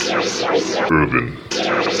Urban.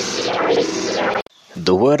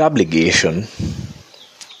 The word obligation,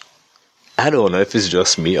 I don't know if it's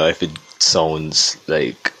just me or if it sounds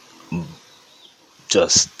like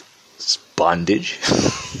just bondage.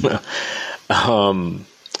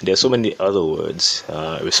 There's so many other words,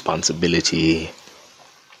 responsibility,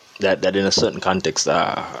 that in a certain context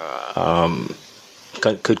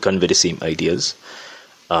could convey the same ideas,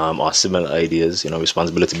 or similar ideas.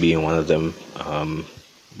 Responsibility being one of them.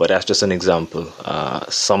 But that's just an example.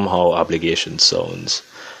 Somehow obligation sounds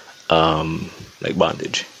like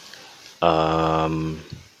bondage. And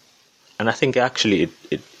I think actually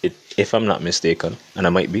it if I'm not mistaken, and I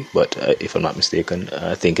might be, but if I'm not mistaken,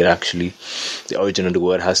 I think it actually, the origin of the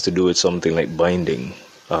word has to do with something like binding.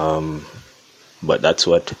 But that's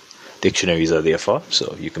what dictionaries are there for,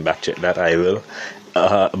 so you can back check that. I will.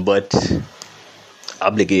 But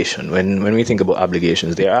obligation, when we think about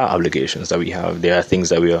obligations, there are obligations that we have. There are things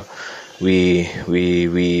that there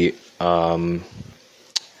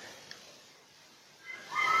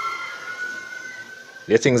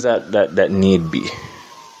are things that need be.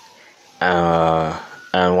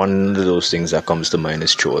 And one of those things that comes to mind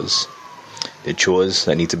is chores. The chores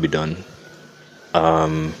that need to be done.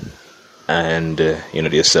 And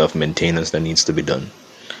there's self-maintenance that needs to be done.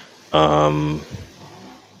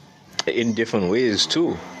 In different ways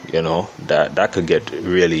too, that could get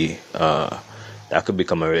really, that could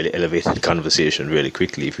become a really elevated conversation really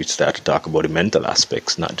quickly if we start to talk about the mental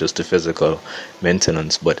aspects, not just the physical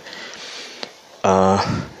maintenance, but there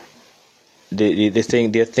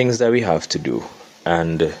are things that we have to do,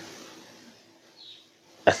 and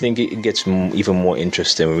I think it gets even more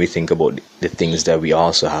interesting when we think about the things that we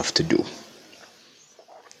also have to do,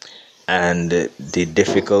 and the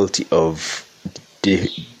difficulty of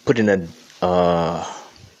putting a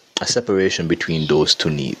separation between those two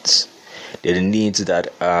needs. There are the needs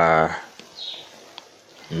that are,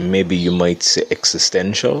 maybe you might say,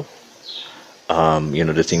 existential.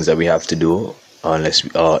 The things that we have to do, unless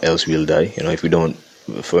else we'll die. If we don't,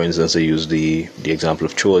 for instance, I use the example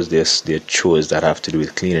of chores. There are chores that have to do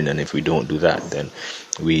with cleaning, and if we don't do that, then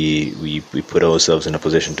we put ourselves in a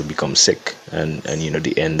position to become sick, and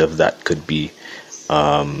the end of that could be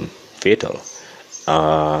fatal. There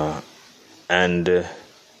are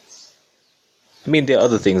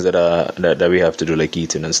other things that we have to do, like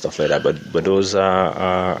eating and stuff like that, but those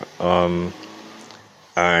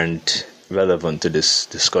aren't relevant to this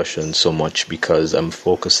discussion so much, because I'm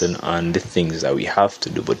focusing on the things that we have to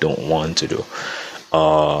do but don't want to do,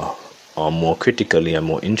 or more critically and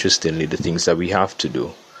more interestingly, the things that we have to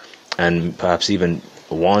do and perhaps even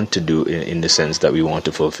want to do in the sense that we want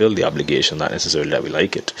to fulfill the obligation, not necessarily that we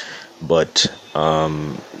like it, but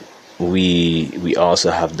we also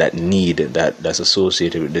have that need that's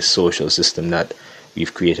associated with this social system that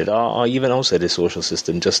we've created, or even outside the social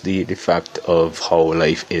system, just the fact of how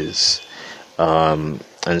life is.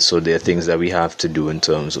 And so there are things that we have to do in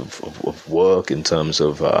terms of work, in terms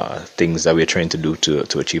of things that we're trying to do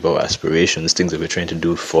to achieve our aspirations, things that we're trying to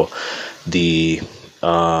do for the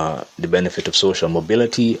benefit of social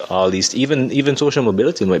mobility. All these, even social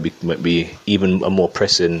mobility might be even a more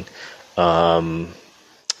pressing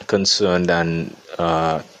concern than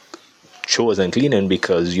chores and cleaning,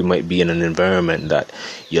 because you might be in an environment that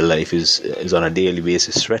your life is on a daily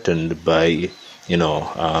basis threatened by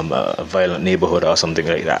a violent neighborhood or something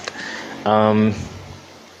like that.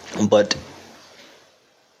 But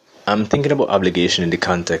I'm thinking about obligation in the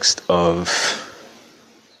context of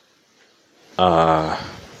our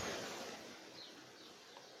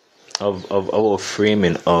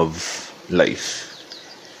framing of life,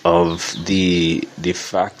 of the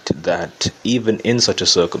fact that even in such a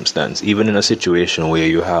circumstance, even in a situation where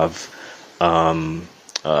you have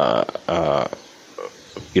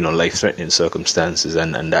life-threatening circumstances,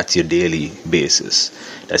 and that's your daily basis,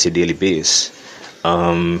 that's your daily base,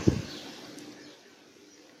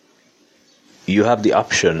 you have the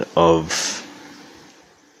option of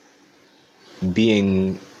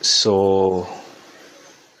being so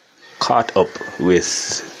caught up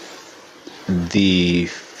with the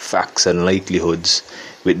facts and likelihoods,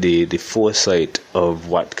 with the foresight of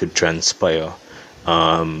what could transpire,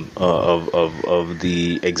 of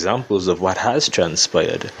the examples of what has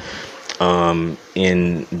transpired,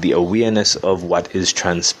 in the awareness of what is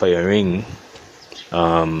transpiring.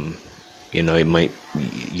 It might,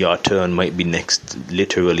 your turn might be next,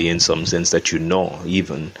 literally, in some sense, that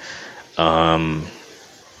even.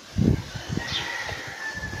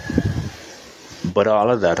 But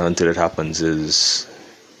all of that, until it happens, is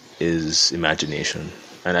imagination,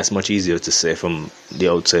 and that's much easier to say from the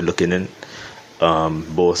outside looking in,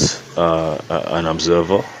 both an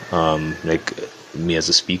observer like me as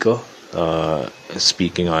a speaker,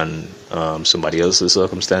 speaking on somebody else's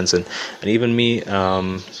circumstance, and even me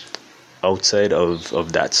outside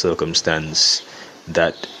of that circumstance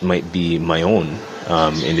that might be my own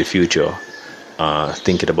in the future,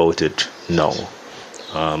 thinking about it now,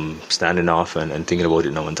 standing off and thinking about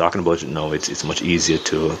it now and talking about it now, it's much easier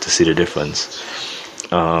to see the difference.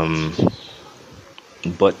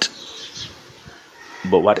 But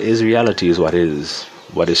what is reality is what is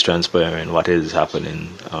transpiring, what is happening,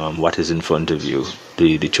 what is in front of you,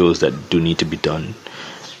 the chores that do need to be done.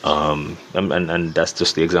 And that's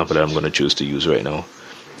just the example that I'm going to choose to use right now.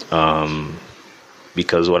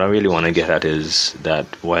 Because what I really want to get at is that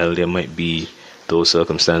while there might be those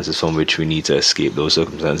circumstances from which we need to escape, those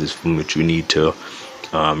circumstances from which we need to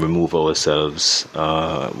remove ourselves,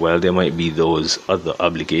 while there might be those other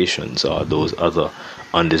obligations or those other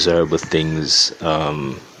undesirable things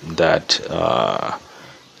that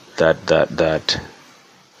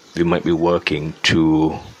we might be working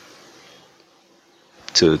to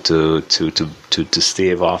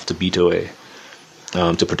stave off, to beat away,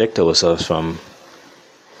 to protect ourselves from.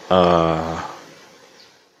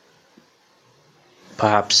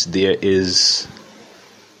 Perhaps there is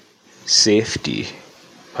safety.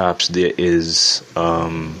 Perhaps there is,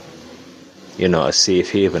 a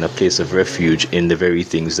safe haven, a place of refuge in the very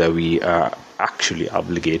things that we are actually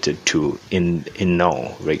obligated to in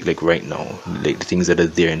now, right? Like right now, like the things that are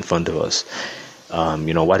there in front of us.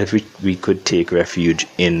 What if we could take refuge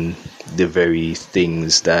in the very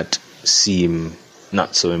things that seem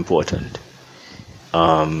not so important?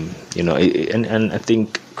 And I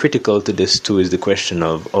think critical to this too is the question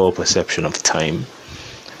of our perception of time,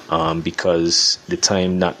 because the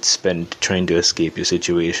time not spent trying to escape your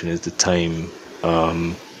situation is the time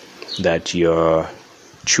that you're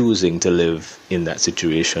choosing to live in that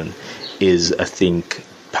situation is, I think,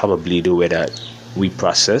 probably the way that we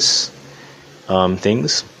process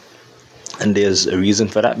things. And there's a reason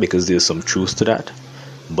for that, because there's some truth to that.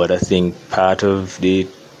 But I think part of the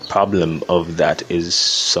problem of that is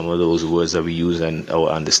some of those words that we use and our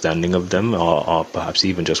understanding of them, or perhaps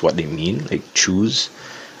even just what they mean, like choose.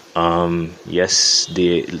 Yes,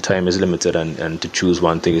 the time is limited, and to choose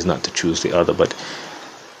one thing is not to choose the other, but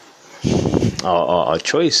our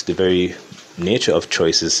choice, the very nature of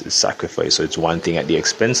choice is sacrifice. So it's one thing at the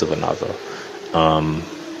expense of another.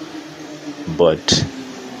 But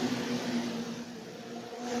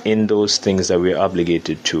in those things that we're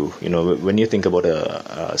obligated to, when you think about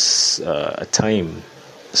a time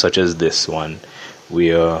such as this one,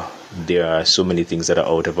 where there are so many things that are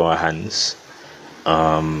out of our hands,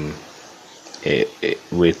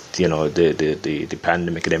 with the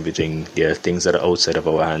pandemic and everything, there are things that are outside of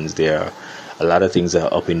our hands. There are a lot of things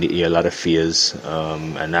that are up in the air, a lot of fears,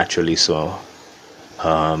 and naturally so,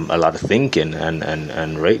 a lot of thinking,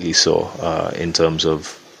 and rightly so, in terms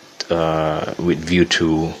of with view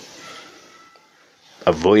to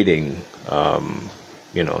avoiding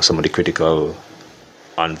some of the critical,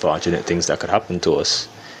 unfortunate things that could happen to us.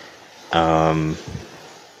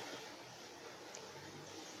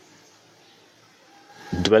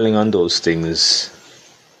 Dwelling on those things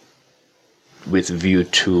with view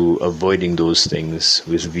to avoiding those things,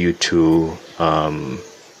 with view to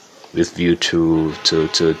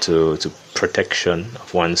protection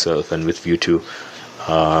of oneself, and with view to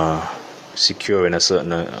securing a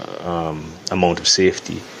certain amount of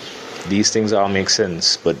safety. These things all make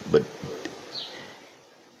sense, but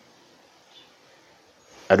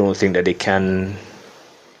I don't think that they can,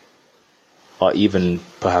 or even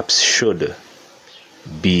perhaps should,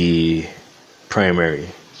 be primary,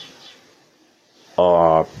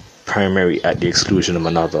 or primary at the exclusion of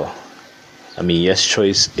another. I mean, yes,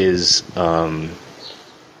 choice is by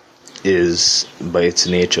its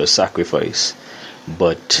nature sacrifice,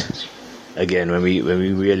 but again, when we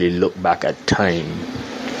really look back at time,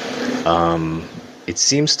 it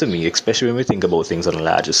seems to me, especially when we think about things on a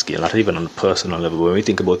larger scale, not even on a personal level, when we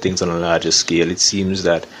think about things on a larger scale, it seems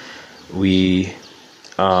that we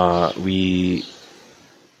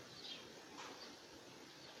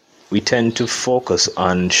tend to focus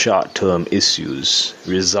on short-term issues,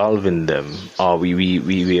 resolving them, or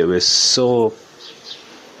we're so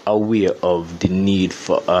aware of the need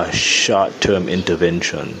for a short-term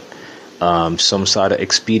intervention, some sort of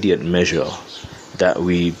expedient measure, that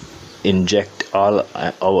we inject all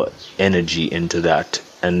our energy into that,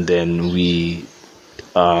 and then we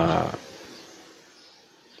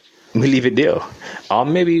leave it there. Or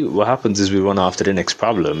maybe what happens is we run after the next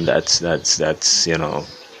problem. That's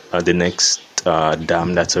the next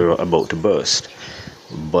dam that's about to burst.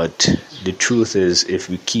 But the truth is, if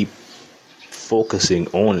we keep focusing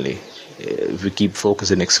only, if we keep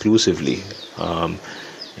focusing exclusively,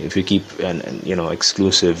 if we keep and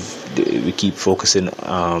exclusive, we keep focusing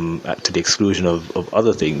to the exclusion of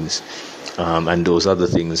other things, and those other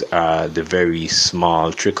things are the very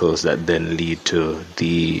small trickles that then lead to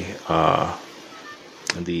the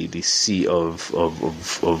sea of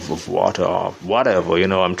water or whatever.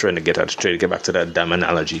 I'm trying to get back to that dam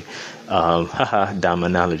analogy. Dam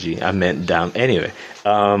analogy. I meant dam anyway.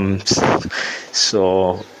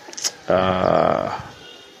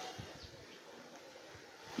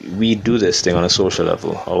 We do this thing on a social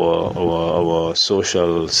level. Our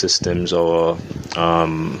social systems, our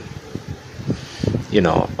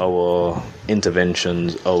our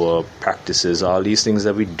interventions, our practices, all these things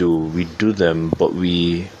that we do them, but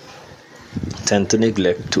we tend to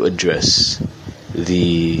neglect to address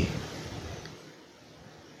the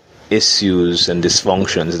issues and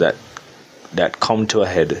dysfunctions that come to a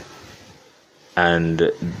head,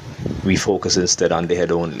 and we focus instead on the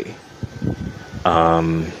head only.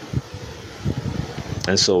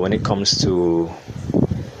 And so when it comes to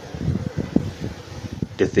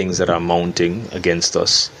the things that are mounting against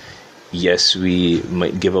us, yes, we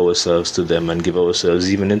might give ourselves to them, and give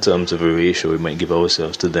ourselves, even in terms of a ratio, we might give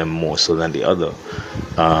ourselves to them more so than the other.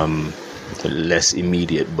 Less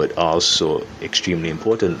immediate, but also extremely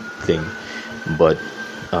important thing. But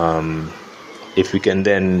if we can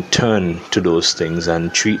then turn to those things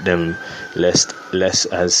and treat them less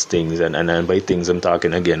as things, and by things I'm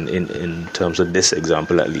talking again in terms of this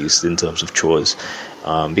example, at least in terms of chores,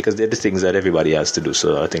 because they're the things that everybody has to do.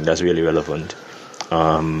 So I think that's really relevant.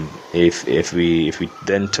 If we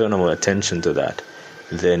then turn our attention to that,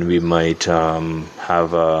 then we might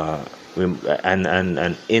have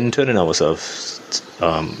and in turning ourselves,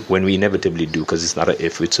 when we inevitably do, because it's not a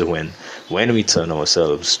if, it's a when we turn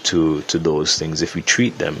ourselves to those things, if we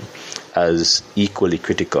treat them as equally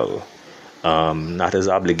critical, not as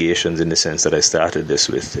obligations in the sense that I started this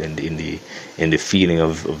with, in the feeling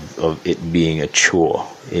of it being a chore,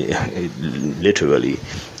 literally,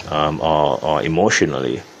 or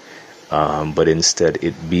emotionally, but instead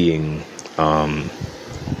it being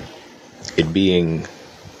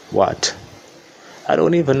what? I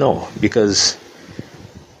don't even know, because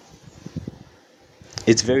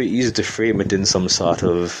it's very easy to frame it in some sort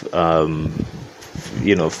of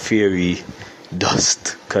fairy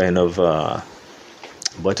dust kind of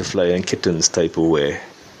butterfly and kittens type of way,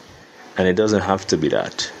 and it doesn't have to be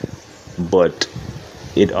that, but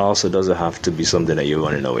it also doesn't have to be something that you're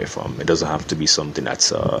running away from. It doesn't have to be something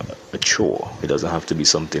that's a chore. It doesn't have to be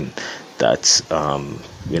something that's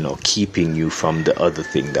keeping you from the other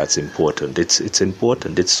thing that's important. It's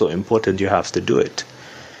important. It's so important you have to do it.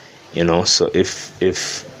 So if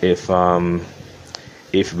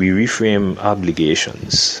we reframe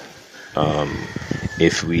obligations,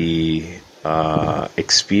 if we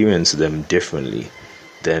experience them differently,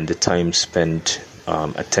 then the time spent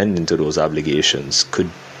attending to those obligations could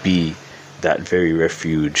be that very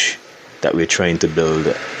refuge that we're trying to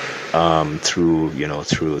build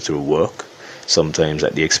through work, sometimes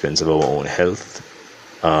at the expense of our own health,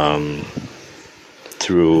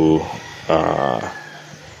 through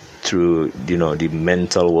the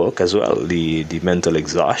mental work as well, the mental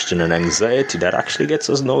exhaustion and anxiety that actually gets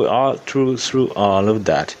us through all of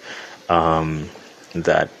that,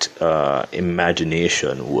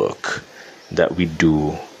 imagination work that we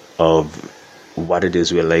do of what it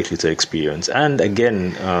is we're likely to experience. And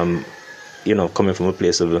again, coming from a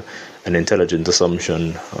place of an intelligent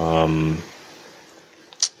assumption,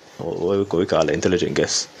 what we call it, intelligent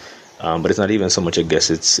guess. But it's not even so much a guess.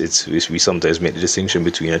 We sometimes make the distinction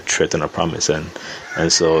between a threat and a promise, and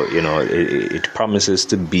so it promises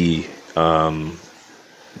to be some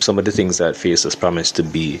of the things that face us promise to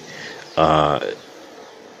be our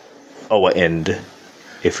end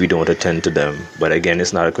if we don't attend to them. But again,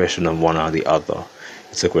 it's not a question of one or the other.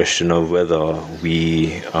 It's a question of whether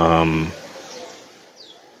we.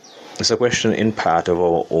 It's a question in part of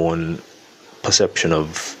our own perception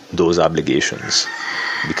of those obligations,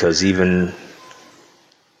 because even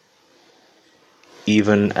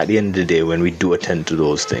at the end of the day, when we do attend to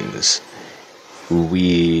those things,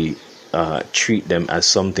 we treat them as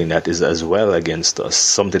something that is as well against us,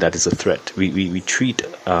 something that is a threat. We treat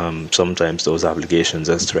sometimes those obligations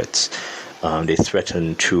as threats. They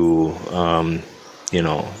threaten to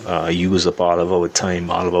use up all of our time,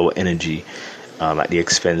 all of our energy, at the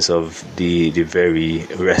expense of the very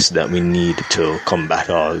rest that we need to combat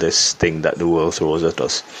all this thing that the world throws at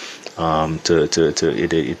us.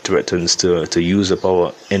 It threatens to use up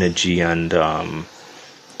our energy and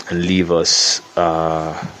leave us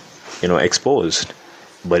exposed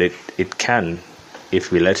but it can,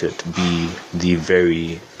 if we let it, be the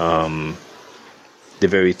very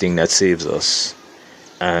thing that saves us.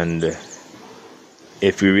 And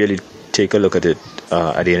if we really take a look at it,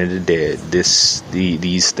 at the end of the day,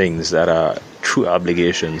 these things that are true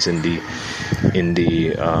obligations in the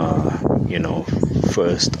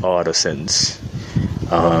first order sense,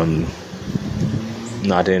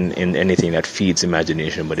 not in anything that feeds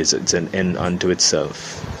imagination, but it's an end unto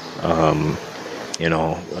itself.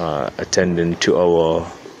 Attending to our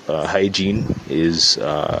hygiene is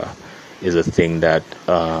a thing that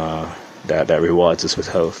rewards us with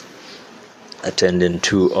health. Attending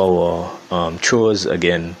to our chores,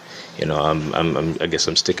 again, I guess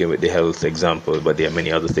I'm sticking with the health example, but there are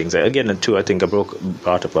many other things. Again, too, I think I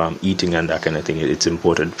brought up eating and that kind of thing. It's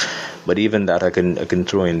important, but even that I can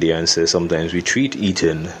throw in there and say sometimes we treat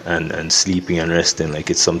eating and sleeping and resting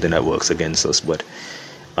like it's something that works against us. But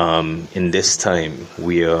in this time,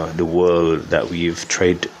 we are the world that we've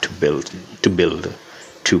tried to build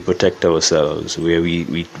to protect ourselves, where we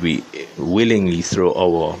willingly throw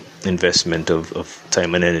our investment of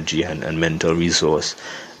time and energy and mental resource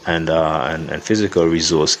and physical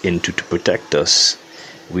resource into to protect us.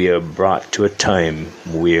 We are brought to a time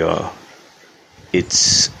where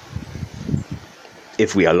it's,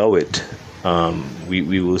 if we allow it,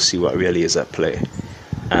 we will see what really is at play.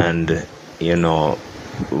 And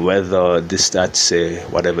whether the stats say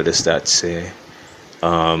whatever the stats say,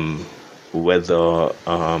 whether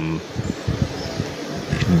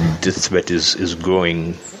the threat is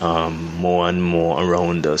growing more and more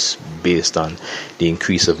around us based on the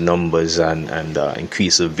increase of numbers and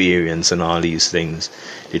increase of variance and all these things.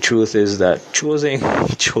 The truth is that chores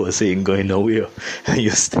ain't going nowhere.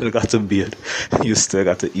 You still got to bathe, you still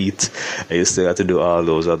got to eat, and you still got to do all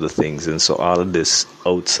those other things. And so all of this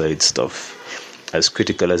outside stuff, as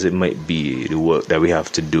critical as it might be, the work that we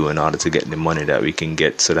have to do in order to get the money that we can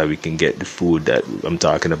get so that we can get the food that I'm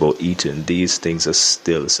talking about eating, these things are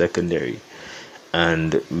still secondary.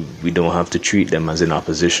 And we don't have to treat them as in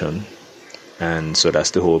opposition. And so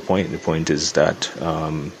that's the whole point. The point is that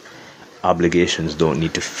obligations don't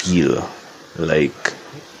need to feel like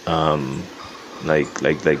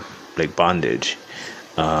bondage.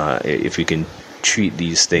 If we can treat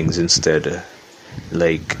these things instead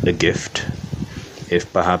like a gift,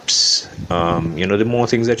 if perhaps the more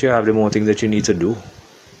things that you have, the more things that you need to do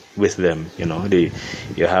with them. You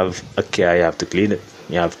have a car, you have to clean it.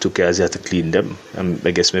 You have 2 cars, you have to clean them.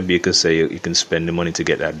 I guess maybe you could say you can spend the money to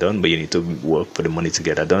get that done, but you need to work for the money to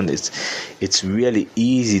get that done. It's really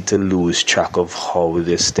easy to lose track of how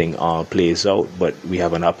this thing all plays out, but we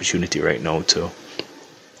have an opportunity right now to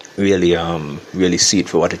really see it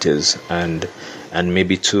for what it is, and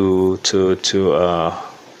maybe to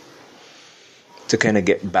kind of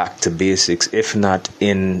get back to basics, if not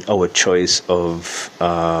in our choice of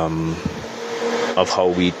how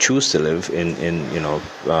we choose to live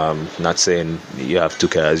not saying you have 2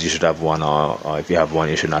 cars, you should have one, or if you have one,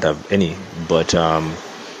 you should not have any, but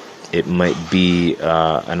it might be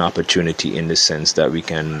an opportunity in the sense that we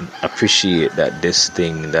can appreciate that this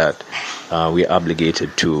thing that we're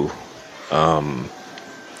obligated to,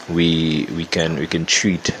 we can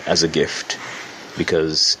treat as a gift.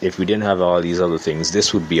 Because if we didn't have all these other things,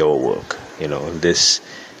 this would be our work. This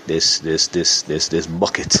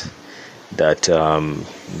bucket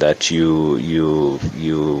that you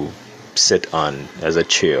sit on as a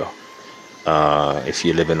chair, if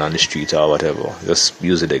you're living on the street or whatever. Just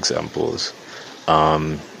use it examples.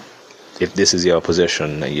 If this is your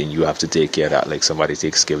possession and you have to take care of that, like somebody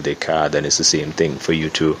takes care of their car, then it's the same thing for you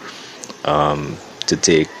to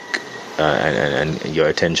take and your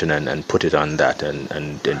attention and put it on that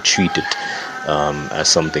and treat it as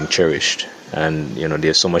something cherished. And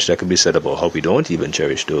there's so much that could be said about how we don't even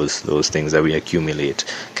cherish those things that we accumulate: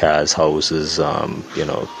 cars, houses,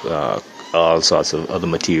 all sorts of other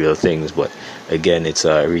material things. But again, it's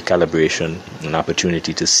a recalibration, an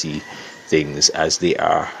opportunity to see things as they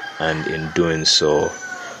are, and in doing so,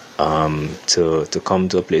 to come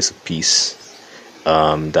to a place of peace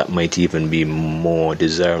that might even be more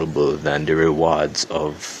desirable than the rewards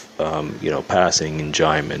of passing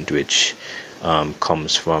enjoyment, which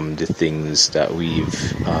comes from the things that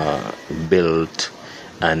we've built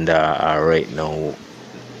and are right now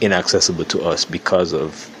inaccessible to us because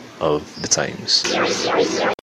of the times.